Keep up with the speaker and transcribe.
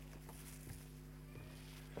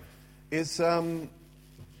Is Thomas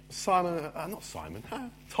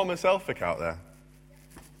Elphick out there?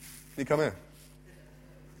 Can you come here?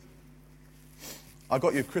 I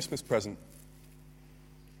got you a Christmas present.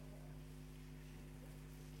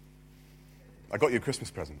 I got you a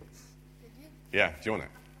Christmas present. Did you? Yeah, do you want it?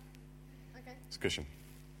 Okay. It's a cushion.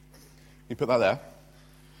 Can you put that there?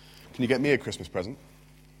 Can you get me a Christmas present?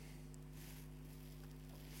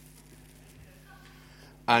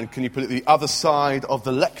 And can you put it the other side of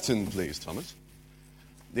the lectern, please, Thomas?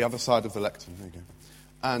 The other side of the lectern. There you go.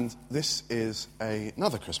 And this is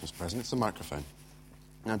another Christmas present. It's a microphone.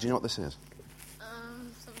 Now, do you know what this is?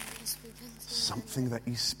 Something you speak into. Something that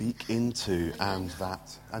you speak into, and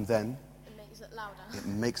then It makes it louder. it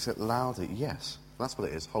makes it louder. Yes, that's what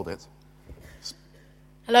it is. Hold it.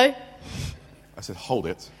 Hello? I said, hold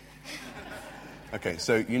it. Okay,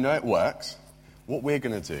 so you know it works. What we're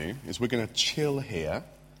going to do is we're going to chill here,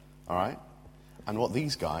 all right? And what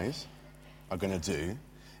these guys are going to do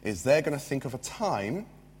is they're going to think of a time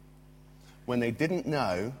when they didn't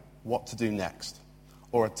know what to do next,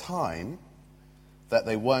 or a time that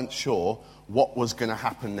they weren't sure what was going to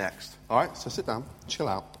happen next. All right, so sit down, chill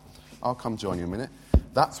out. I'll come join you in a minute.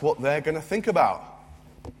 That's what they're going to think about.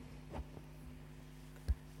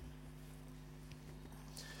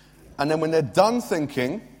 And then when they're done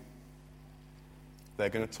thinking, they're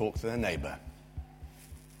going to talk to their neighbour.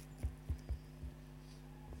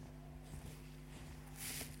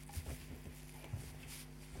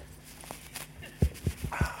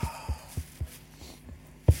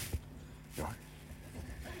 You all right?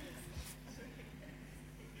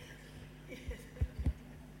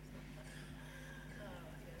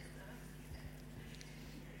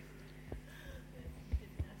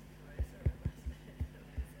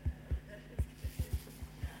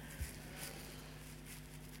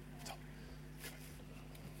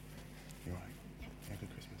 You all right? Yeah, good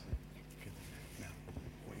Christmas. Good. Now,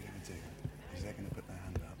 what you're going to do is they're going to put their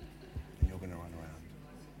hand up and you're going to run around.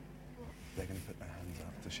 They're going to put their hands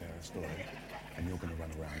up to share a story and you're going to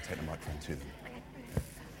run around and take the microphone to them.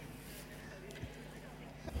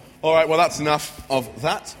 All right, well, that's enough of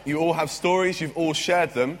that. You all have stories. You've all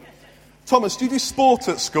shared them. Thomas, do you do sport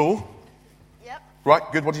at school? Yep. Right,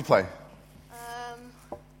 good. What do you play?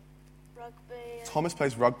 Rugby and Thomas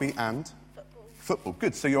plays rugby and football. football.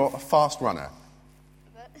 Good, so you're a fast runner.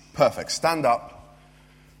 A bit. Perfect. Stand up.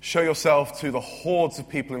 Show yourself to the hordes of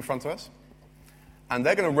people in front of us. And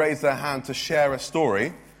they're going to raise their hand to share a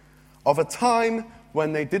story of a time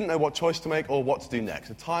when they didn't know what choice to make or what to do next.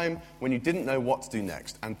 A time when you didn't know what to do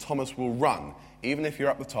next. And Thomas will run. Even if you're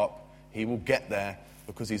up the top, he will get there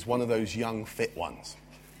because he's one of those young, fit ones.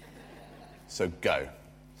 So go.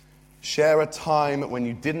 Share a time when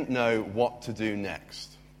you didn't know what to do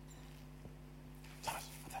next. Thomas,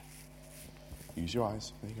 up there. Use your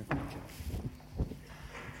eyes. There you go.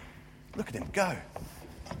 Look at him go.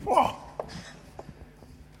 Whoa.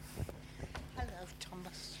 Hello,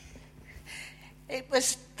 Thomas. It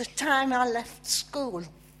was the time I left school.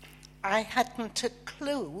 I hadn't a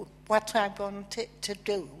clue what I wanted to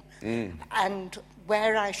do and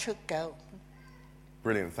where I should go.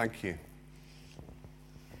 Brilliant, thank you.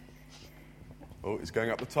 Oh, he's going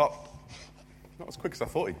up the top. Not as quick as I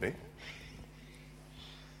thought he'd be.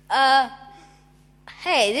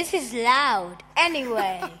 Hey, this is loud.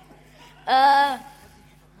 Anyway, I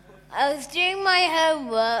was doing my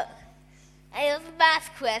homework, and it was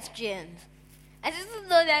math questions. I just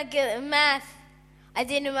thought I'd get a math. I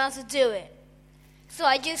didn't know how to do it. So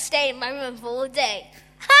I just stayed in my room for all day.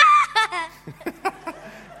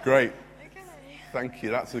 Great. Thank you,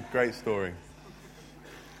 that's a great story.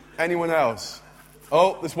 Anyone else?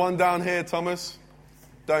 Oh, there's one down here, Thomas.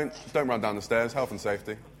 Don't run down the stairs, health and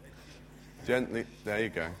safety. Gently, there you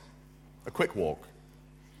go. A quick walk.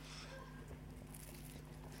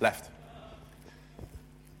 Left.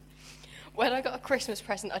 When I got a Christmas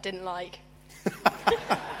present I didn't like.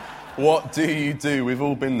 What do you do? We've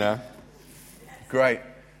all been there. Great.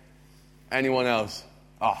 Anyone else?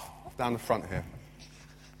 Down the front here.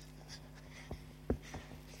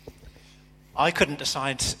 I couldn't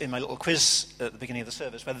decide in my little quiz at the beginning of the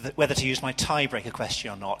service whether to use my tiebreaker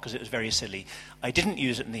question or not, because it was very silly. I didn't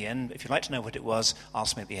use it in the end. If you'd like to know what it was,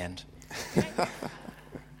 ask me at the end.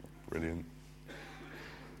 Brilliant.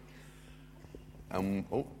 You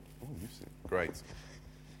see. Great.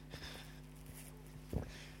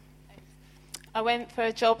 I went for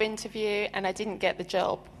a job interview and I didn't get the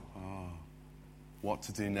job. What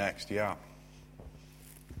to do next, yeah.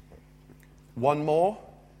 One more.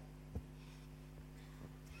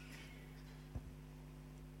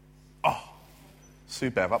 Sue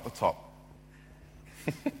Bev up the top.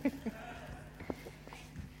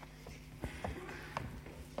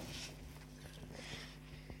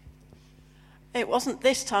 it wasn't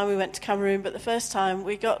this time we went to Cameroon, but the first time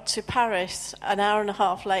we got to Paris an hour and a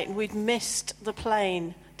half late, and we'd missed the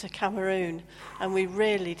plane to Cameroon, and we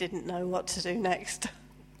really didn't know what to do next.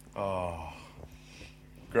 Oh,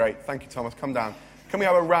 great. Thank you, Thomas. Come down. Can we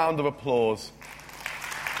have a round of applause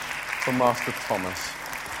for Master Thomas?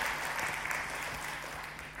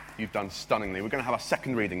 You've done stunningly. We're going to have our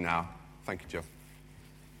second reading now. Thank you, Jill.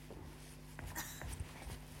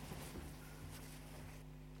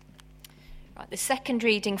 Right, the second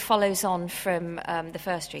reading follows on from the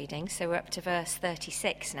first reading, so we're up to verse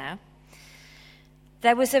 36 now.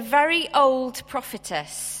 There was a very old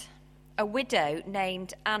prophetess, a widow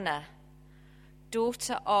named Anna,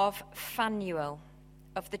 daughter of Phanuel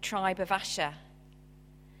of the tribe of Asher.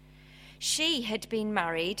 She had been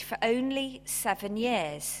married for only 7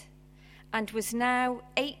 years and was now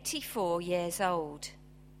 84 years old.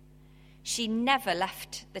 She never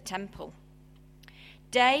left the temple.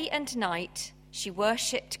 Day and night she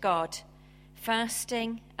worshipped God,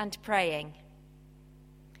 fasting and praying.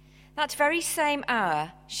 That very same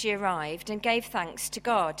hour she arrived and gave thanks to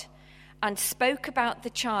God and spoke about the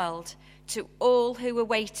child to all who were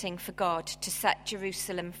waiting for God to set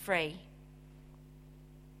Jerusalem free.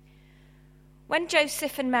 When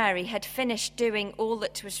Joseph and Mary had finished doing all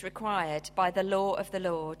that was required by the law of the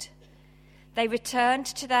Lord, they returned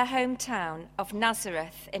to their hometown of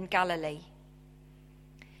Nazareth in Galilee.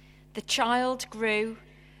 The child grew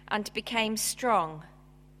and became strong.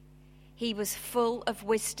 He was full of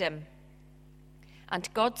wisdom, and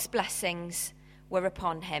God's blessings were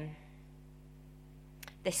upon him.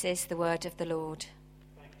 This is the word of the Lord.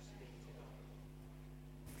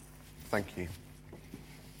 Thank you.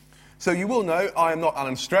 So you will know I am not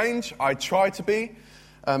Alan Strange. I try to be.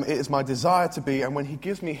 It is my desire to be. And when he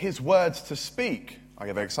gives me his words to speak, I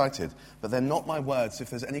get very excited. But they're not my words. If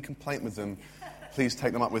there's any complaint with them, please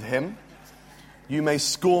take them up with him. You may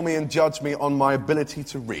score me and judge me on my ability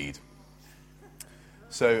to read.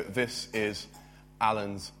 So this is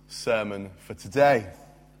Alan's sermon for today.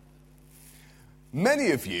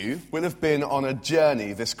 Many of you will have been on a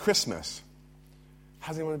journey this Christmas.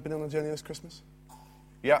 Has anyone been on a journey this Christmas?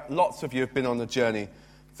 Yeah, lots of you have been on a journey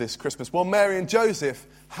this Christmas. Well, Mary and Joseph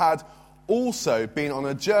had also been on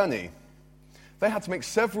a journey. They had to make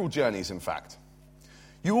several journeys, in fact.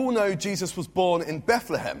 You all know Jesus was born in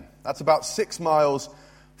Bethlehem. That's about 6 miles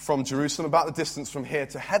from Jerusalem, about the distance from here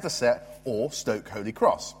to Heatherset or Stoke Holy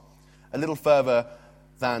Cross, a little further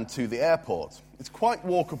than to the airport. It's quite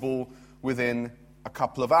walkable within a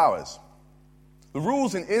couple of hours. The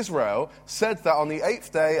rules in Israel said that on the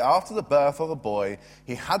 8th day after the birth of a boy,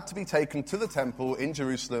 he had to be taken to the temple in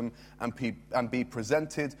Jerusalem and be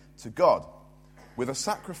presented to God with a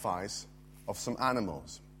sacrifice of some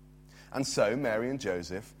animals. And so Mary and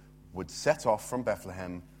Joseph would set off from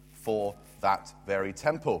Bethlehem for that very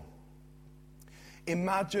temple.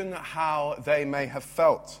 Imagine how they may have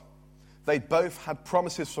felt. They both had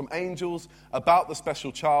promises from angels about the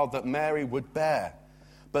special child that Mary would bear.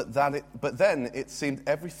 But then it seemed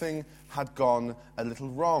everything had gone a little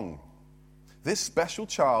wrong. This special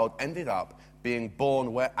child ended up being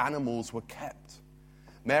born where animals were kept.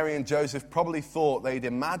 Mary and Joseph probably thought they'd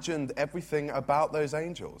imagined everything about those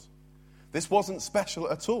angels. This wasn't special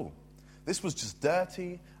at all. This was just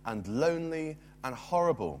dirty and lonely and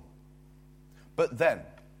horrible. But then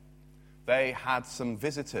they had some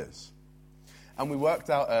visitors. And we worked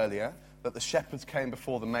out earlier that the shepherds came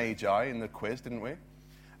before the Magi in the quiz, didn't we?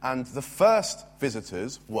 And the first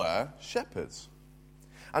visitors were shepherds.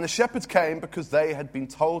 And the shepherds came because they had been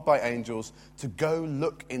told by angels to go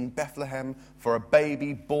look in Bethlehem for a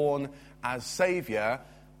baby born as Saviour,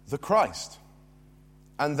 the Christ.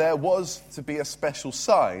 And there was to be a special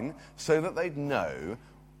sign so that they'd know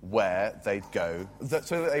where they'd go,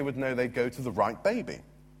 so that they would know they'd go to the right baby.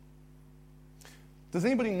 Does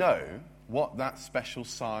anybody know what that special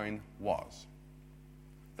sign was?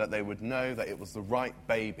 That they would know that it was the right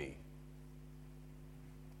baby.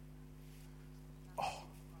 Oh.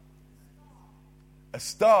 A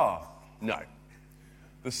star? No.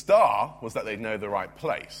 The star was that they'd know the right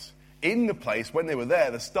place. In the place, when they were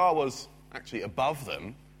there, the star was actually above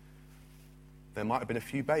them. There might have been a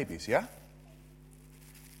few babies, yeah?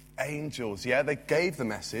 Angels, yeah, they gave the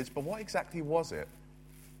message, but what exactly was it?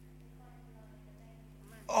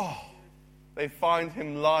 Oh, they find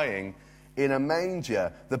him lying in a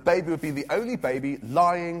manger. The baby would be the only baby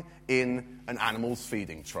lying in an animal's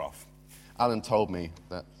feeding trough. Alan told me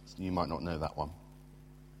that you might not know that one.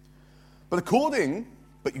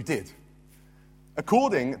 But you did.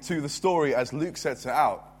 According to the story as Luke sets it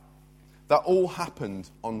out, that all happened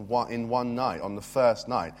in one night, on the first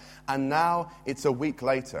night. And now it's a week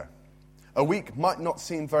later. A week might not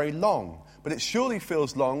seem very long, but it surely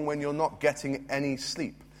feels long when you're not getting any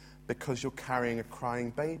sleep because you're carrying a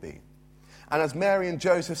crying baby. And as Mary and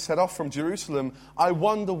Joseph set off from Jerusalem, I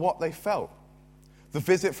wonder what they felt. The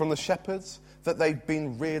visit from the shepherds, that they'd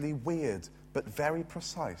been really weird, but very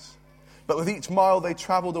precise. But with each mile they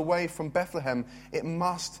travelled away from Bethlehem, it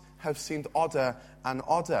must have seemed odder and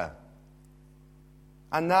odder.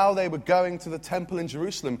 And now they were going to the temple in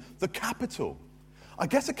Jerusalem, the capital. I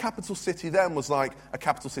guess a capital city then was like a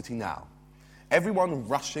capital city now. Everyone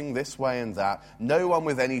rushing this way and that, no one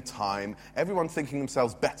with any time, everyone thinking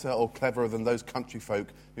themselves better or cleverer than those country folk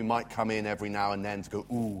who might come in every now and then to go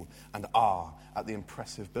ooh and ah at the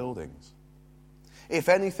impressive buildings. If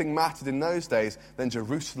anything mattered in those days, then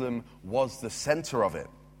Jerusalem was the centre of it.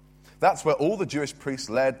 That's where all the Jewish priests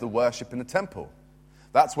led the worship in the temple.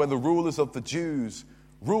 That's where the rulers of the Jews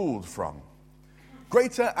ruled from.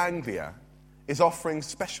 Greater Anglia is offering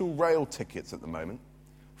special rail tickets at the moment,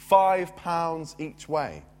 £5 each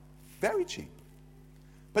way. Very cheap.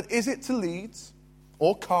 But is it to Leeds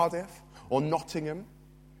or Cardiff or Nottingham?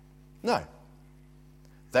 No.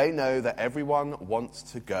 They know that everyone wants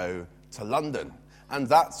to go to London, and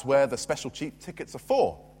that's where the special cheap tickets are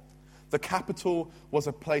for. The capital was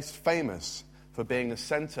a place famous for being the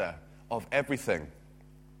centre of everything.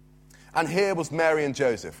 And here was Mary and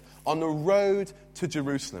Joseph on the road to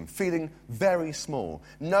Jerusalem, feeling very small,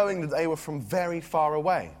 knowing that they were from very far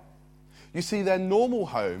away. You see, their normal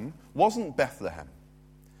home wasn't Bethlehem.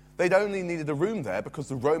 They'd only needed a room there because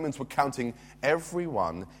the Romans were counting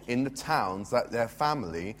everyone in the towns that their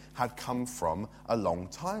family had come from a long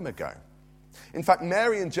time ago. In fact,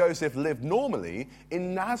 Mary and Joseph lived normally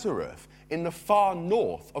in Nazareth, in the far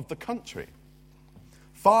north of the country,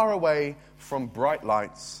 far away from bright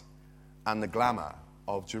lights and the glamour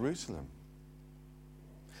of Jerusalem.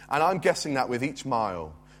 And I'm guessing that with each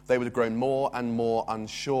mile, they would have grown more and more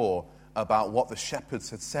unsure about what the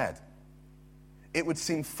shepherds had said. It would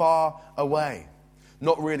seem far away,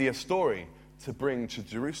 not really a story to bring to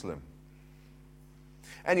Jerusalem.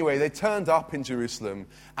 Anyway, they turned up in Jerusalem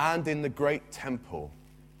and in the great temple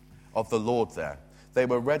of the Lord there. They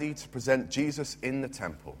were ready to present Jesus in the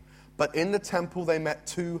temple. But in the temple they met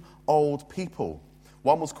two old people.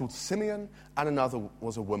 One was called Simeon and another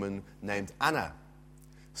was a woman named Anna.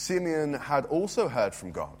 Simeon had also heard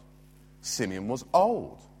from God. Simeon was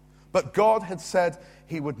old, but God had said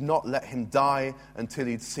he would not let him die until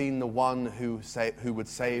he'd seen the one who would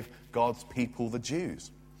save God's people, the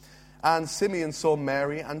Jews. And Simeon saw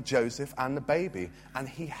Mary and Joseph and the baby, and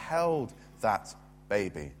he held that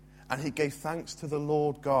baby. And he gave thanks to the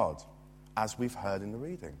Lord God, as we've heard in the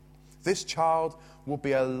reading. This child will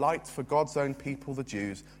be a light for God's own people, the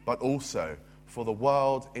Jews, but also for the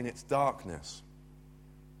world in its darkness.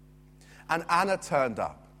 And Anna turned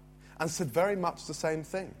up and said very much the same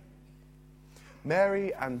thing.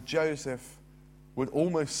 Mary and Joseph would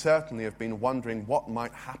almost certainly have been wondering what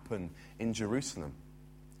might happen in Jerusalem.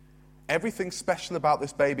 Everything special about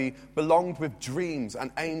this baby belonged with dreams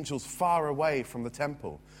and angels far away from the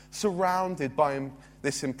temple, surrounded by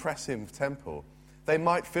this impressive temple. They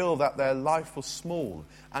might feel that their life was small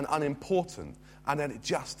and unimportant and that it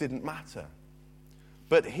just didn't matter.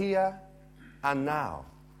 But here and now,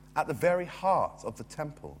 at the very heart of the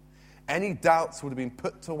temple, any doubts would have been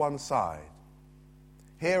put to one side.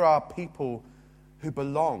 Here are people who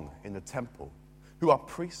belong in the temple, who are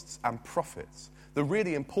priests and prophets, the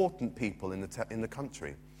really important people in the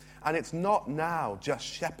country. And it's not now just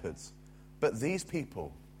shepherds, but these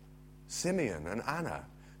people, Simeon and Anna,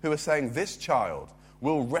 who are saying this child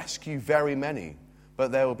will rescue very many,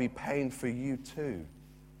 but there will be pain for you too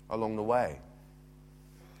along the way.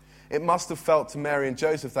 It must have felt to Mary and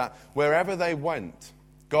Joseph that wherever they went,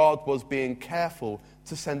 God was being careful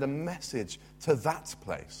to send a message to that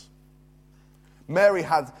place. Mary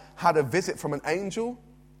had a visit from an angel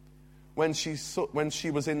when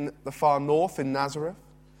she was in the far north in Nazareth.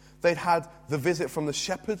 They'd had the visit from the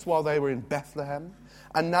shepherds while they were in Bethlehem.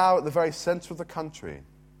 And now at the very center of the country,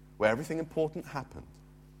 where everything important happened,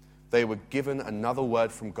 they were given another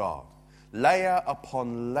word from God. Layer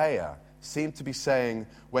upon layer seemed to be saying,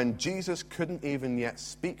 when Jesus couldn't even yet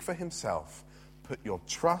speak for himself, put your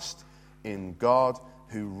trust in God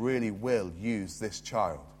who really will use this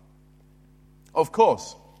child. Of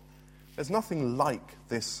course, there's nothing like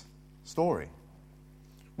this story.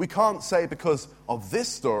 We can't say because of this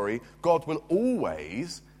story, God will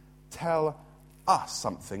always tell us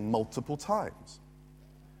something multiple times.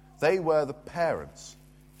 They were the parents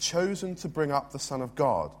chosen to bring up the Son of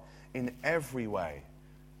God. In every way,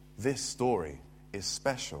 this story is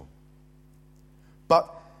special.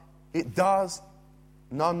 But it does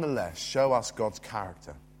nonetheless show us God's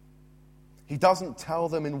character. He doesn't tell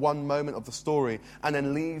them in one moment of the story and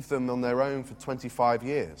then leave them on their own for 25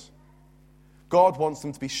 years. God wants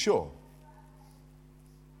them to be sure.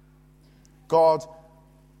 God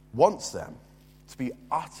wants them to be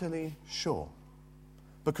utterly sure,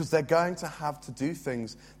 because they're going to have to do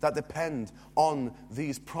things that depend on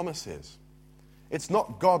these promises. It's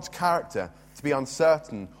not God's character to be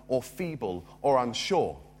uncertain or feeble or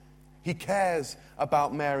unsure. He cares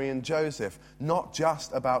about Mary and Joseph, not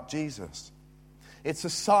just about Jesus. It's a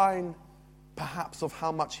sign, perhaps, of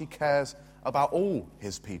how much he cares about all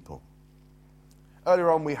his people.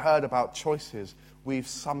 Earlier on, we heard about choices we've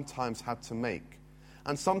sometimes had to make.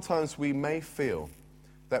 And sometimes we may feel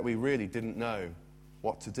that we really didn't know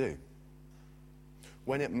what to do.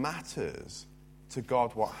 When it matters to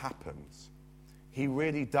God what happens, he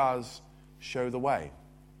really does show the way.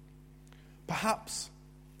 Perhaps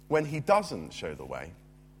when he doesn't show the way,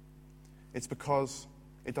 it's because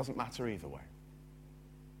it doesn't matter either way.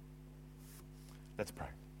 Let's pray.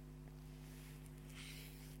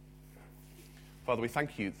 Father, we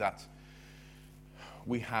thank you that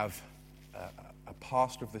we have a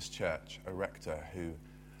pastor of this church, a rector, who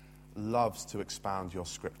loves to expound your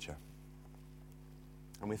scripture.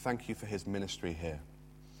 And we thank you for his ministry here.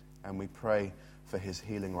 And we pray for his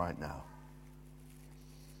healing right now.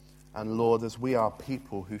 And Lord, as we are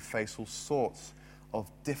people who face all sorts of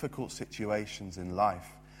difficult situations in life,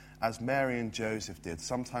 as Mary and Joseph did,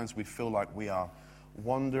 sometimes we feel like we are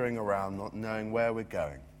wandering around, not knowing where we're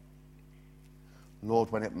going.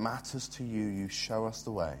 Lord, when it matters to you, you show us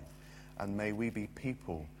the way. And may we be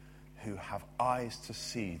people who have eyes to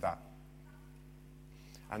see that,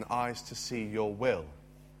 and eyes to see your will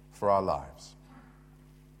for our lives.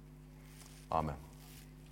 Amen.